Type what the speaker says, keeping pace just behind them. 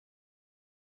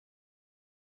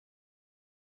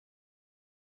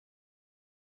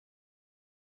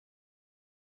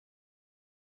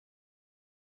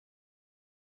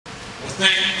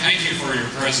Thank you for your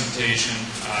presentation.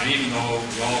 Even though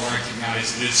we all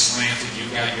recognize it is slanted, you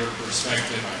got your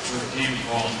perspective. I'm sure Tammy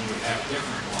Baldwin would have a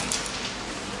different one.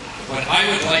 But I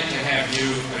would like to have you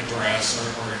address or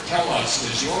tell us,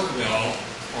 does your bill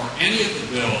or any of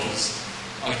the bills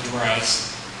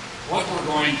address what we're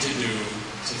going to do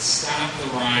to stop the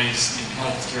rise in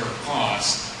healthcare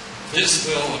costs? This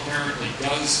bill apparently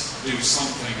does do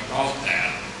something about that.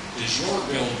 Does your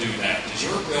bill do that? Does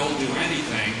your bill do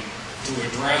anything to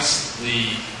address a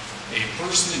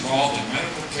person involved in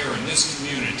medical care in this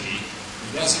community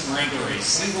who doesn't render a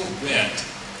single bit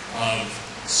of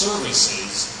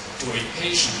services to a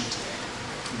patient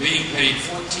being paid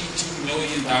 $42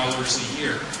 million a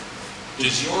year?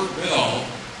 Does your bill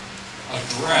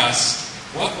address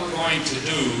what we're going to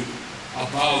do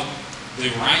about the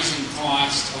rising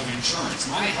cost of insurance?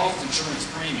 My health insurance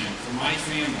premium for my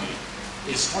family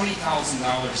is $20,000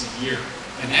 a year,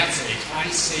 and that's a high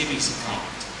savings account.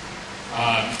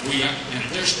 We, in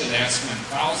addition to that, spend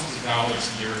thousands of dollars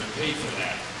a year to pay for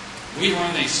that. We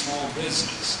run a small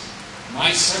business.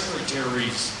 My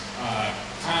secretary's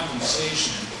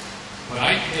compensation, what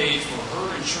I pay for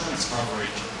her insurance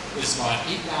coverage, is about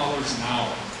 $8 an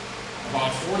hour,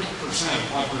 about 40% of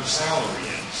what her salary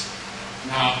is.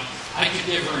 Now, I could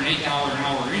give her an $8 an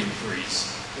hour increase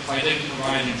if I didn't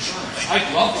provide insurance. I'd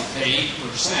love to pay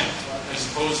 8% as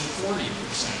opposed to 40%.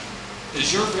 Does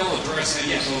your bill address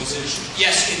any of those issues?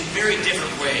 Yes, in a very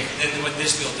different way than what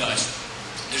this bill does.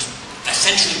 There's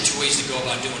essentially two ways to go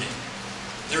about doing it.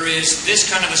 There is this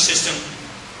kind of a system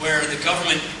where the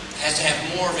government has to have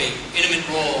more of an intimate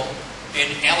role in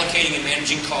allocating and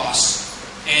managing costs,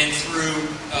 and through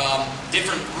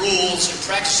different rules and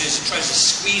practices, it tries to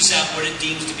squeeze out what it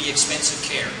deems to be expensive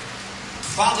care.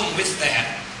 The problem with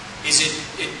that is it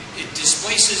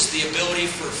displaces the ability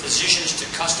for physicians to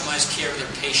customize care of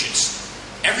their patients.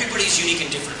 Everybody's unique and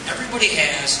different. Everybody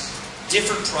has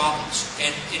different problems.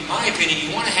 And in my opinion, you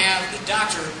want to have the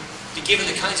doctor be given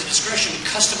the kinds of discretion to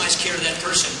customize care to that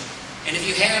person. And if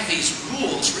you have these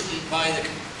rules written by the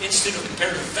Institute of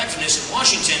Comparative Effectiveness in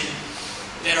Washington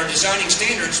that are designing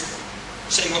standards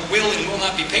saying what will and will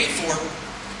not be paid for,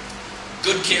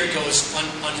 good care goes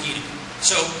unheeded.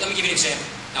 So let me give you an example.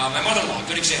 My mother-in-law,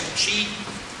 good example. She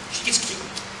gets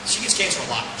cancer a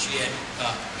lot. She had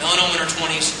melanoma in her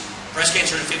 20s, breast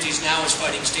cancer in her 50s, now is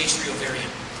fighting stage 3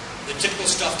 ovarian. The typical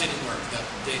stuff didn't work.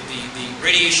 The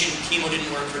radiation, chemo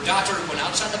didn't work. Her doctor went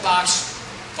outside the box,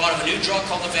 thought of a new drug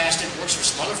called Avastin, works for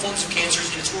some other forms of cancers,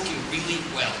 and it's working really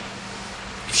well.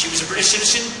 If she was a British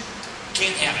citizen,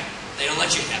 can't have it. They don't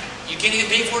let you have it. You can't even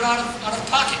pay for it out of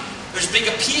pocket. There's big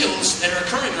appeals that are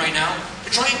occurring right now to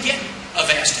try and get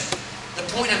Avastin. The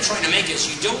point I'm trying to make is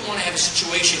you don't want to have a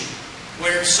situation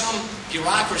where some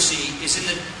bureaucracy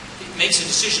makes a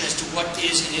decision as to what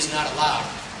is and is not allowed.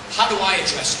 How do I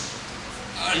address it?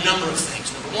 A number of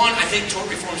things. Number one, I think tort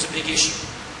reform is a big issue.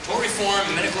 Tort reform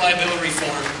and medical liability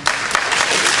reform.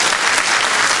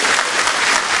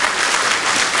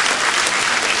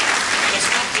 And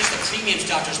it's not just the premiums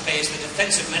doctors pay, it's the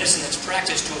defensive medicine that's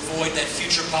practiced to avoid that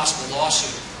future possible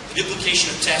lawsuit. The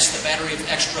duplication of tests, the battery of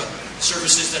extra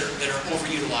services that are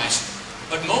overutilized.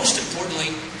 But most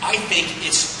importantly, I think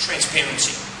it's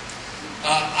transparency.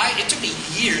 It took me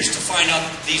years to find out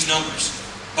these numbers.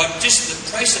 But just the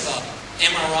price of a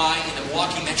MRI in the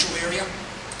Milwaukee metro area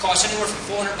costs anywhere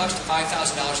from $400 to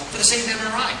 $5,000 for the same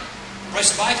MRI. The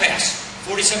price of bypass,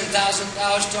 $47,000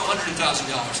 to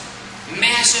 $100,000.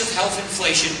 Massive health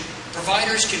inflation.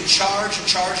 Providers can charge and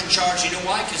charge and charge. You know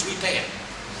why? Because we pay it.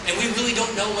 And we really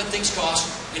don't know what things cost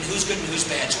and who's good and who's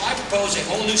bad. So I propose a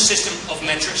whole new system of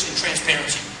metrics and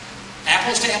transparency.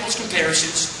 Apples-to-apples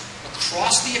comparisons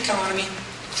across the economy,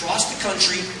 across the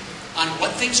country, on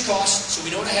what things cost, so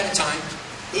we know it ahead of time,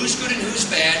 who's good and who's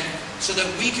bad, so that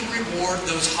we can reward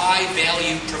those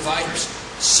high-value providers,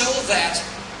 so that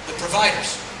the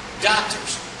providers,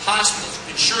 doctors, hospitals,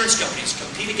 insurance companies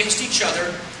compete against each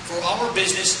other for our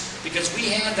business because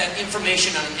we have that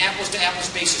information on an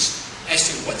apples-to-apples basis as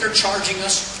to what they're charging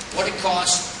us, what it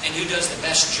costs, and who does the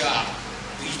best job.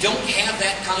 We don't have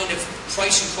that kind of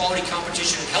price and quality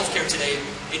competition in healthcare today.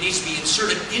 It needs to be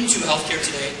inserted into healthcare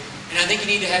today. And I think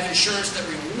you need to have insurance that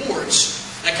rewards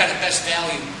that kind of best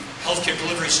value healthcare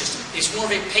delivery system. It's more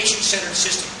of a patient-centered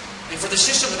system. And for the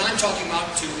system that I'm talking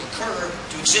about to occur,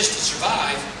 to exist, to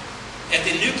survive, at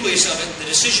the nucleus of it, the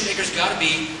decision maker's got to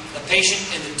be the patient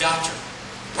and the doctor.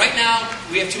 Right now,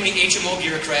 we have too many HMO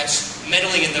bureaucrats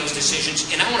meddling in those decisions,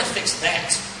 and I want to fix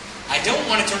that. I don't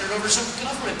want to turn it over to some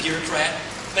government bureaucrat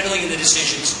meddling in the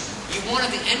decisions. You want,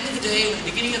 at the end of the day, at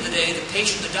the beginning of the day, the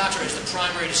patient and the doctor as the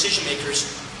primary decision makers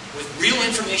with real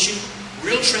information,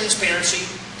 real transparency,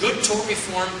 good tort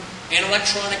reform, and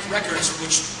electronic records,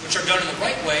 which are done in the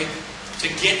right way, to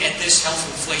get at this health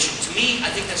inflation. To me, I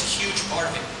think that's a huge part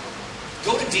of it.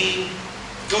 Go to Dean,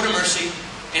 go to Mercy,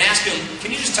 and ask him,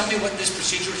 can you just tell me what this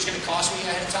procedure is going to cost me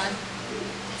ahead of time?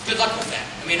 Good luck with that.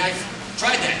 I mean, I've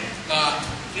tried that.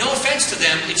 No offense to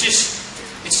them, it's just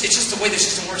the way the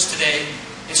system works today.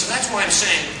 And so that's why I'm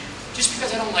saying, just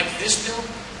because I don't like this bill,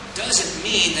 doesn't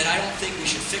mean that I don't think we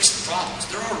should fix the problems.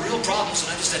 There are real problems,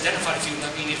 and I just identified a few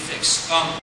that we need to fix.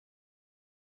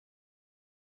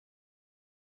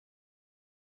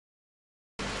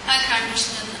 Hi,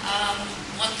 Congressman.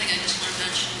 One thing I just want to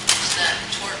mention is that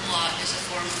tort law is a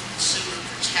form of consumer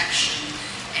protection,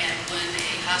 and when a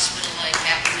hospital like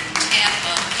happened in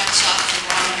Tampa cuts off the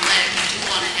wrong leg, you do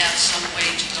want to have some way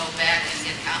to go back and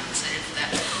get compensated for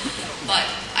that. But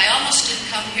I almost didn't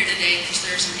come here today because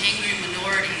there's an angry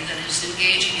minority that is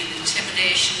engaging in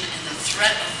intimidation and the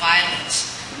threat of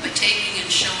violence by taking and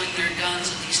showing their guns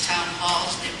at these town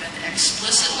halls. They've been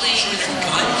explicitly...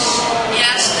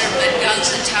 Yes, there have been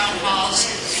guns at town halls.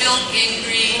 Phil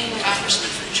Gingrey, Congressman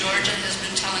from Georgia, has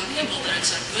been telling people that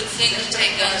it's a good thing to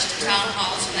take guns to town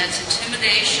halls, and that's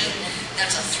intimidation.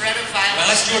 That's a threat of violence.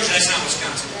 Well, that's Georgia, that's not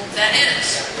Wisconsin. That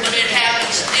is. But it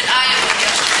happens in Iowa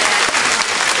yesterday.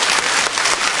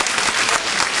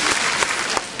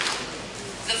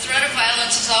 The threat of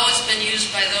violence has always been used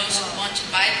by those who want to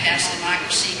bypass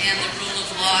democracy and the rule of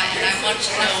law, and I want to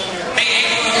know...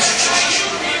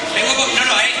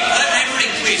 Everybody,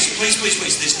 please.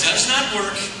 This does not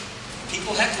work.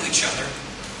 People heckle each other.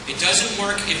 It doesn't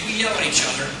work if we yell at each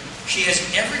other. She has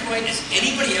every right as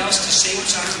anybody else to say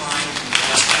what's on her mind.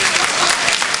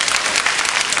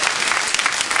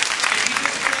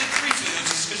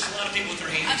 Because a lot of people with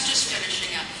their hands. I'm just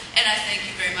finishing up, and I thank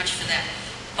you very much for that.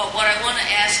 But what I want to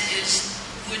ask is,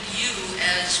 would you,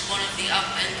 as one of the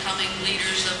up-and-coming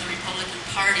leaders of the Republican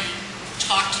Party,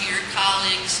 talk to your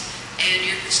colleagues and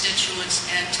your constituents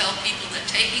and tell people that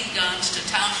taking guns to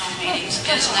town hall meetings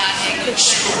is not a good thing?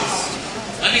 Sure.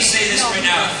 Let me say this right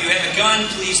now. If you have a gun,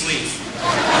 please leave.